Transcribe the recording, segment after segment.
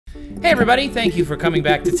Hey everybody, thank you for coming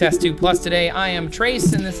back to Test 2 Plus today. I am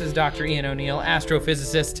Trace and this is Dr. Ian O'Neill,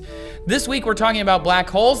 astrophysicist. This week we're talking about black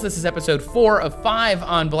holes. This is episode 4 of 5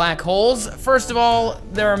 on black holes. First of all,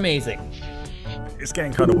 they're amazing. It's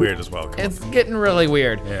getting kind of weird as well. It's getting really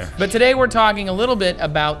weird. Yeah. But today we're talking a little bit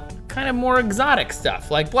about kind of more exotic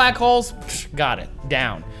stuff, like black holes, got it,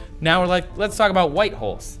 down. Now we're like, let's talk about white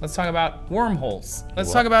holes. Let's talk about wormholes.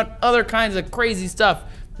 Let's talk about other kinds of crazy stuff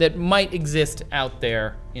that might exist out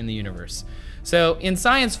there in the universe. So in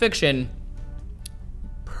science fiction,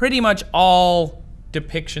 pretty much all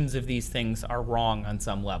depictions of these things are wrong on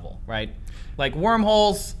some level, right? Like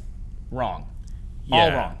wormholes, wrong.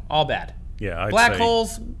 All wrong, all bad. Yeah, Black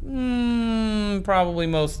holes, probably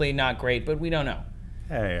mostly not great, but we don't know.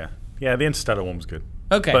 Yeah, the interstellar one was good.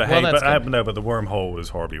 Okay, but well, that's good. No, but the wormhole was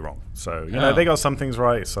horribly wrong. So, you know, they got some things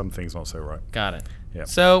right, some things not so right. Got it. Yeah.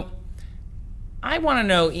 So, I want to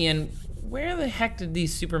know, Ian, where the heck did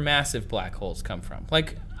these supermassive black holes come from?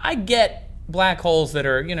 Like, I get black holes that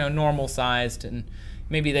are, you know, normal sized and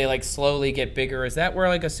maybe they like slowly get bigger. Is that where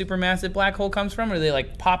like a supermassive black hole comes from, or they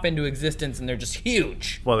like pop into existence and they're just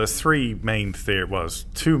huge? Well, there's two main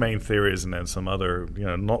theories and then some other, you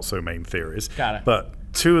know, not so main theories. Got it. But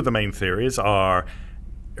two of the main theories are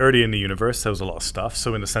early in the universe, there was a lot of stuff.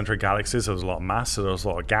 So in the center of galaxies, there was a lot of mass, so there was a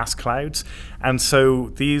lot of gas clouds. And so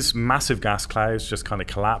these massive gas clouds just kind of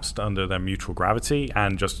collapsed under their mutual gravity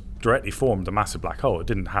and just directly formed a massive black hole. It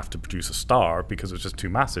didn't have to produce a star because it was just too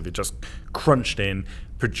massive. It just crunched in,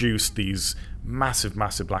 produced these massive,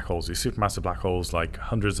 massive black holes, these supermassive black holes, like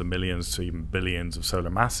hundreds of millions to even billions of solar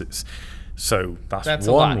masses. So that's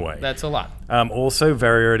one way. That's a lot. Also,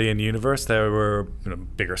 very early in the universe, there were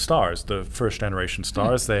bigger stars. The first generation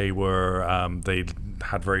stars, they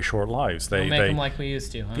had very short lives. They make them like we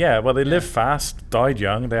used to, huh? Yeah, well, they lived fast, died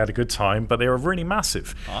young, they had a good time, but they were really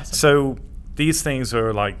massive. Awesome. So these things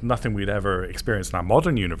are like nothing we'd ever experienced in our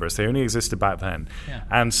modern universe. They only existed back then. Yeah.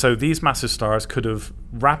 And so these massive stars could have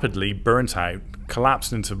rapidly burnt out,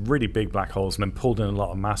 collapsed into really big black holes, and then pulled in a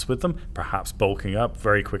lot of mass with them, perhaps bulking up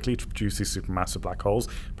very quickly to produce these supermassive black holes,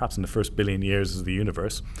 perhaps in the first billion years of the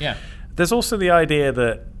universe. Yeah. There's also the idea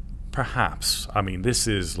that perhaps, I mean, this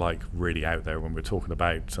is like really out there when we're talking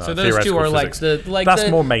about so those two are physics. That's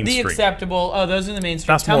more mainstream. The acceptable. Oh, those are the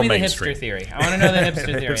mainstream. That's Tell more me mainstream. The hipster theory. I want to know the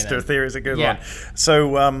hipster theory. Hipster theory is a good one.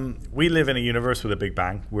 So we live in a universe with a Big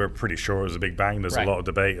Bang. We're pretty sure it was a Big Bang. There's a lot of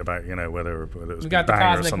debate about whether it was we got Big the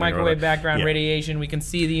Bang cosmic microwave background radiation. We can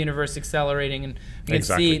see the universe accelerating, and we can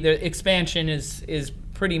see the expansion is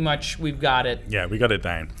pretty much, we've got it. Yeah, we got it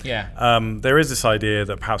down. Yeah. There is this idea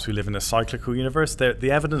that perhaps we live in a cyclical universe.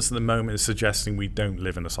 The evidence at the moment is suggesting we don't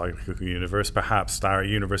live in a cyclical universe. Perhaps our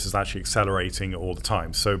universe is actually accelerating all the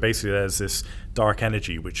time. So basically there's this dark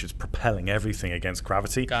energy which is propelling everything against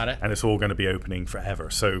gravity. Got it. And it's all going to be opening forever.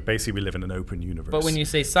 So basically we live in an open universe. But when you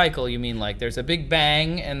say cycle, you mean like there's a big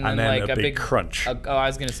bang and then like a big crunch. Oh, I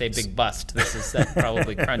was going to say big bust. That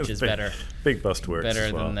probably crunch is better. Big bust works better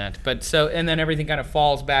as well. than that. But so, and then everything kind of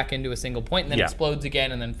falls back into a single point and then explodes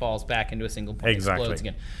again and then falls back into a single point and explodes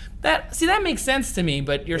again. That makes sense to me,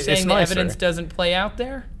 but you're saying the evidence doesn't play out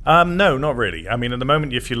there? No, not really. I mean, at the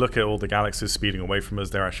moment, if you look at all the galaxies speeding away from us,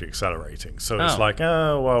 they're actually accelerating. So it's like,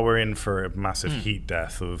 oh, well, we're in for a massive heat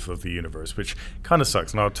death of the universe, which kind of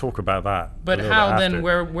sucks. And I'll talk about that. But how then,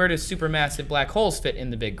 where does supermassive black holes fit in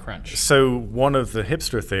the big crunch? So one of the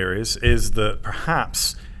hipster theories is that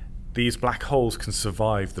perhaps these black holes can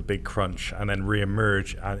survive the big crunch and then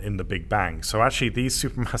re-emerge in the Big Bang. So actually, these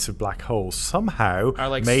supermassive black holes somehow are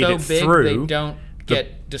like made so it big through they don't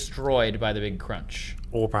get destroyed by the big crunch.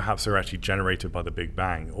 Or perhaps they're actually generated by the Big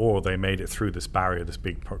Bang, or they made it through this barrier, this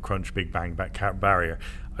big crunch, Big Bang barrier.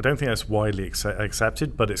 I don't think that's widely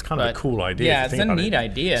accepted, but it's kind of a cool idea. Yeah, it's a neat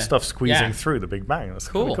idea. Stuff squeezing through the Big Bang. That's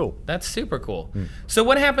cool. Kind of cool. That's super cool. So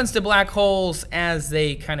what happens to black holes as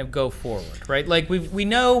they kind of go forward, right? Like we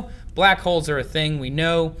know black holes are a thing. We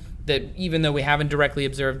know that even though we haven't directly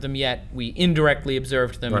observed them yet, we indirectly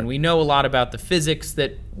observed them, and we know a lot about the physics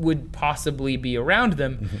that would possibly be around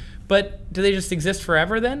them. But do they just exist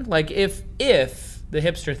forever then? Like if the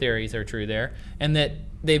hipster theories are true there, and that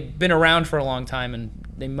they've been around for a long time and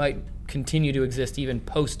they might continue to exist even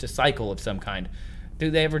post a cycle of some kind, do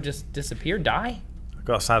they ever just disappear, die? I've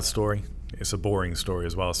got a sad story. It's a boring story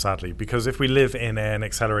as well, sadly, because if we live in an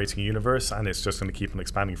accelerating universe and it's just going to keep on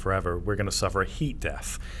expanding forever, we're going to suffer a heat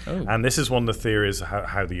death. And this is one of the theories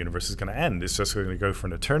how the universe is going to end. It's just going to go for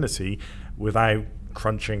an eternity without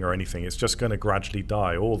crunching or anything. It's just going to gradually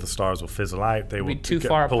die. All the stars will fizzle out. They will be too get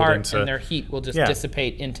far pulled apart, into, and their heat will just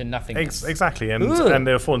dissipate into nothingness. Exactly, and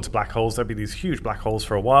they'll fall into black holes. There'll be these huge black holes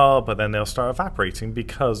for a while, but then they'll start evaporating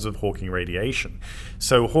because of Hawking radiation.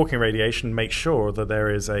 So Hawking radiation makes sure that there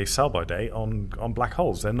is a sell-by date on black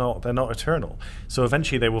holes. They're not eternal. So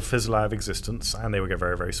eventually they will fizzle out of existence, and they will get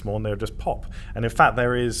very, very small, and they'll just pop. And in fact,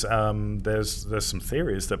 there's some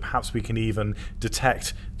theories that perhaps we can even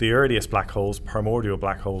detect the earliest black holes, primordial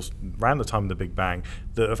black holes, around the time of the Big Bang,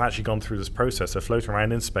 that have actually gone through this process. They're floating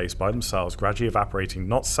around in space by themselves, gradually evaporating,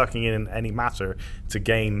 not sucking in any matter to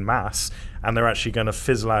gain mass, and they're actually going to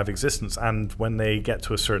fizzle out of existence. And when they get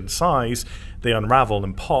to a certain size, they unravel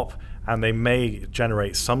and pop, and they may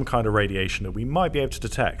generate some kind of radiation that we might be able to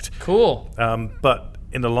detect. Cool. But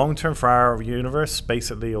in the long term for our universe,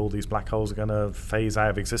 basically all these black holes are going to phase out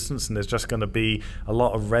of existence, and there's just going to be a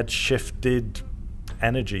lot of red-shifted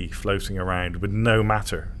energy floating around with no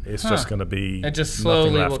matter. It's just going to be it just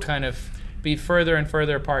slowly will kind of be further and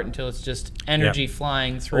further apart until it's just energy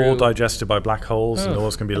flying through. All digested by black holes, and all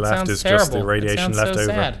that's going to be left is just the radiation left over.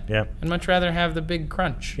 Sad. Yeah, I'd much rather have the big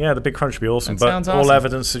crunch. Yeah, the big crunch would be awesome, but all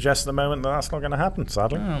evidence suggests at the moment that that's not going to happen,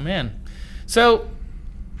 sadly. Oh man. So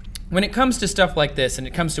when it comes to stuff like this, and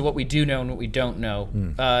it comes to what we do know and what we don't know,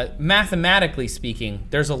 mathematically speaking,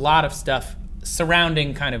 there's a lot of stuff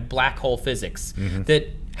surrounding kind of black hole physics that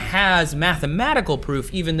has mathematical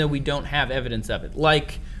proof, even though we don't have evidence of it,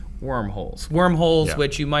 like wormholes. Wormholes,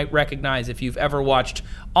 which you might recognize if you've ever watched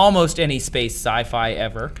almost any space sci-fi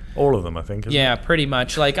ever. All of them, I think. Yeah, pretty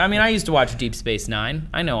much. Like, I mean, I used to watch Deep Space Nine.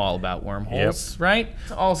 I know all about wormholes, right?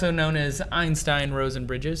 It's also known as Einstein-Rosen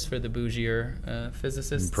bridges for the bougier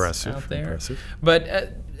physicists out there. Impressive. But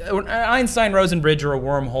an Einstein-Rosen bridge or a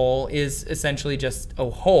wormhole is essentially just a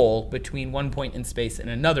hole between one point in space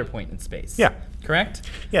and another point in space. Yeah. Correct?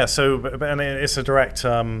 Yeah, so and it's a direct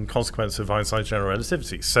consequence of Einstein's general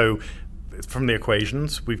relativity. So from the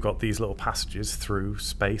equations, we've got these little passages through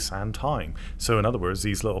space and time. So in other words,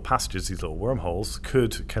 these little passages, these little wormholes,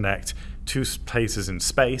 could connect two places in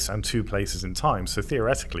space and two places in time. So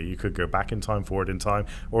theoretically, you could go back in time, forward in time,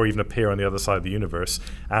 or even appear on the other side of the universe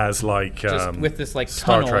as like just with this like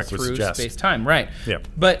Star tunnel Trek through suggest. space-time, right? Yeah.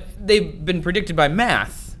 But they've been predicted by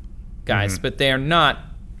math, guys, but they are not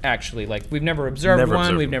actually, like, we've never observed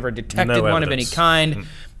one, we've never detected one of any kind.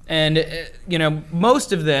 And, you know,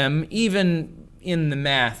 most of them, even in the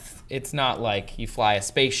math, it's not like you fly a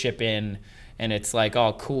spaceship in and it's like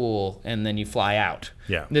all cool and then you fly out.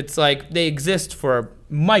 Yeah. It's like they exist for a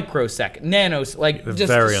microsecond, nanos, like They're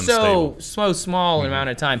just very so unstable. small amount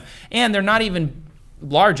of time. And they're not even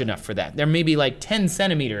large enough for that. They're maybe like 10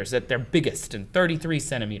 centimeters at their biggest and 33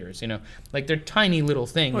 centimeters, you know. Like they're tiny little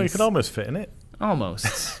things. Well, you could almost fit in it.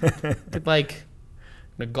 Almost. Could like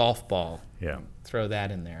a golf ball. Yeah. Throw that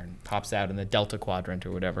in there and pops out in the delta quadrant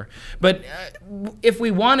or whatever. But if we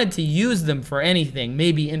wanted to use them for anything,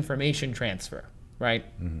 maybe information transfer, right?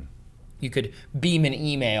 You could beam an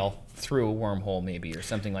email through a wormhole maybe or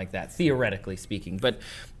something like that, theoretically speaking, but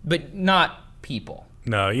not people.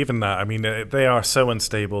 No, even that. I mean, they are so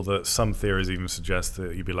unstable that some theories even suggest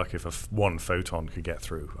that you'd be lucky if one photon could get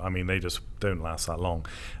through. I mean, they just don't last that long.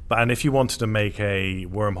 And if you wanted to make a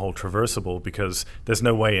wormhole traversable, because there's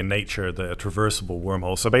no way in nature that a traversable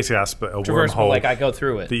wormhole, so basically that's a wormhole like I go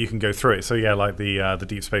through it. that you can go through it. So yeah, like the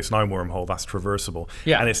Deep Space Nine wormhole, that's traversable.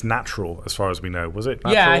 Yeah. And it's natural as far as we know. Was it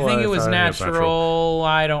natural? Yeah, I think it was natural.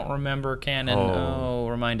 I don't remember canon. Oh,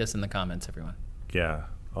 remind us in the comments, everyone. Yeah.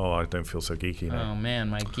 Oh, I don't feel so geeky now. Oh man,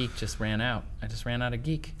 my geek just ran out. I just ran out of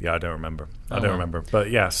geek. Yeah, I don't remember. I don't remember. But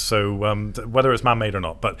yeah, so whether it's man-made or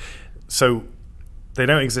not. But so they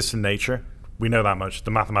don't exist in nature. We know that much.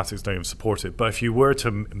 The mathematics don't even support it. But if you were to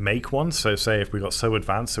make one, so say if we got so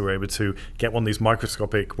advanced that we're able to get one of these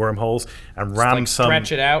microscopic wormholes and ram like some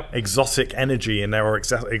stretch it out. exotic energy in there or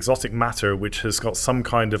exotic matter which has got some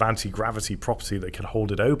kind of anti-gravity property that could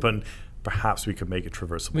hold it open, perhaps we could make it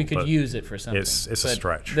traversable. We could use it for something. It's a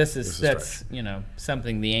stretch. That's you know,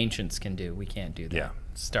 something the ancients can do. We can't do that. Yeah.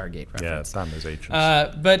 Stargate reference. Yeah, damn those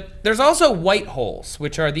ancients. But there's also white holes,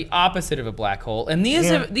 which are the opposite of a black hole, and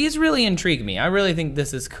these really intrigue me. I really think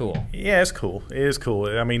this is cool. Yeah, it's cool. It is cool.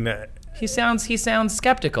 I mean, he sounds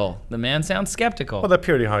skeptical. The man sounds skeptical. Well, they're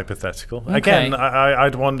purely hypothetical. Okay. Again,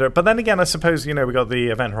 I'd wonder, but then again, I suppose, you know, we got the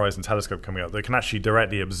Event Horizon Telescope coming up that can actually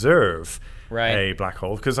directly observe a black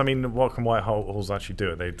hole. Because I mean, what can white holes actually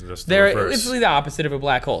do? They're literally the opposite of a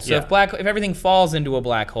black hole. So if everything falls into a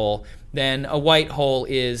black hole, then a white hole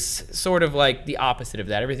is sort of like the opposite of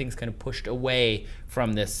that. Everything's kind of pushed away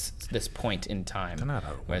from this point in time,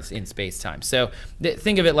 in space-time. So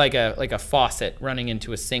think of it like a faucet running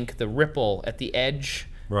into a sink. The ripple at the edge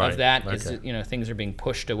of that is, you know, things are being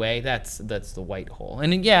pushed away. That's the white hole.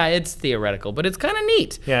 And yeah, it's theoretical, but it's kind of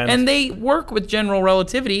neat. Yeah, and they work with general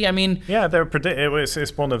relativity. I mean, yeah,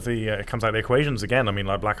 it's one of the it comes out of the equations again. I mean,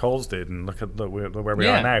 like black holes did, and look at where we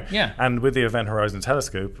are now. Yeah. And with the Event Horizon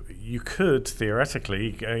Telescope, you could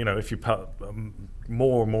theoretically, you know, if you put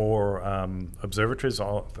more and more observatories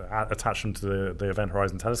attach them to the Event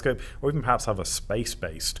Horizon Telescope, or even perhaps have a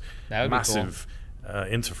space-based massive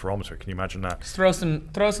interferometer. Can you imagine that? Just throw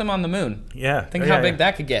some on the moon. Yeah. Think how big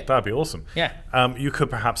that could get. That'd be awesome. Yeah. You could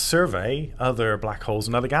perhaps survey other black holes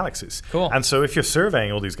in other galaxies. Cool. And so if you're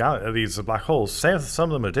surveying all these black holes, say some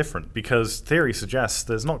of them are different, because theory suggests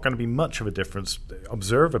there's not going to be much of a difference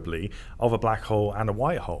observably of a black hole and a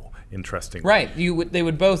white hole. Interesting. Right. They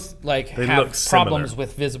would both have problems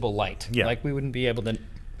with visible light. Yeah. Like we wouldn't be able to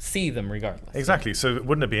see them regardless. Exactly. So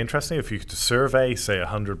wouldn't it be interesting if you could survey, say,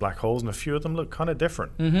 100 black holes and a few of them look kind of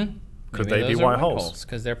different? Mm-hmm. Could they be white holes?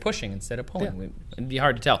 Because they're pushing instead of pulling. Yeah. It'd be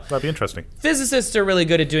hard to tell. That'd be interesting. Physicists are really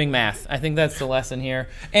good at doing math. I think that's the lesson here.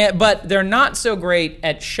 But they're not so great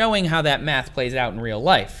at showing how that math plays out in real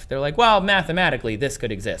life. They're like, well, mathematically, this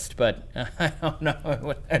could exist, but I don't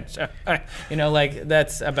know. You know, like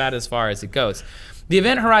that's about as far as it goes. The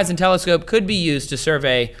Event Horizon Telescope could be used to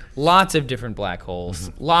survey lots of different black holes,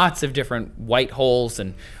 lots of different white holes,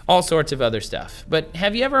 and all sorts of other stuff. But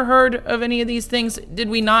have you ever heard of any of these things? Did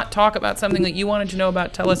we not talk about something that you wanted to know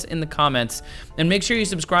about? Tell us in the comments. And make sure you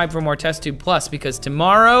subscribe for more Test Tube Plus, because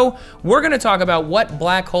tomorrow we're going to talk about what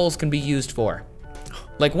black holes can be used for.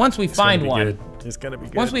 Like once we find one. It's going to be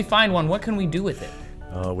good. Once we find one, what can we do with it?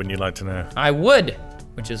 Oh, wouldn't you like to know? I would,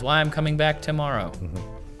 which is why I'm coming back tomorrow.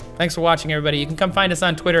 Thanks for watching, everybody. You can come find us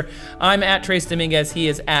on Twitter. I'm at Trace Dominguez. He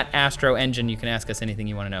is at Astro Engine. You can ask us anything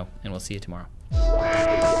you want to know, and we'll see you tomorrow.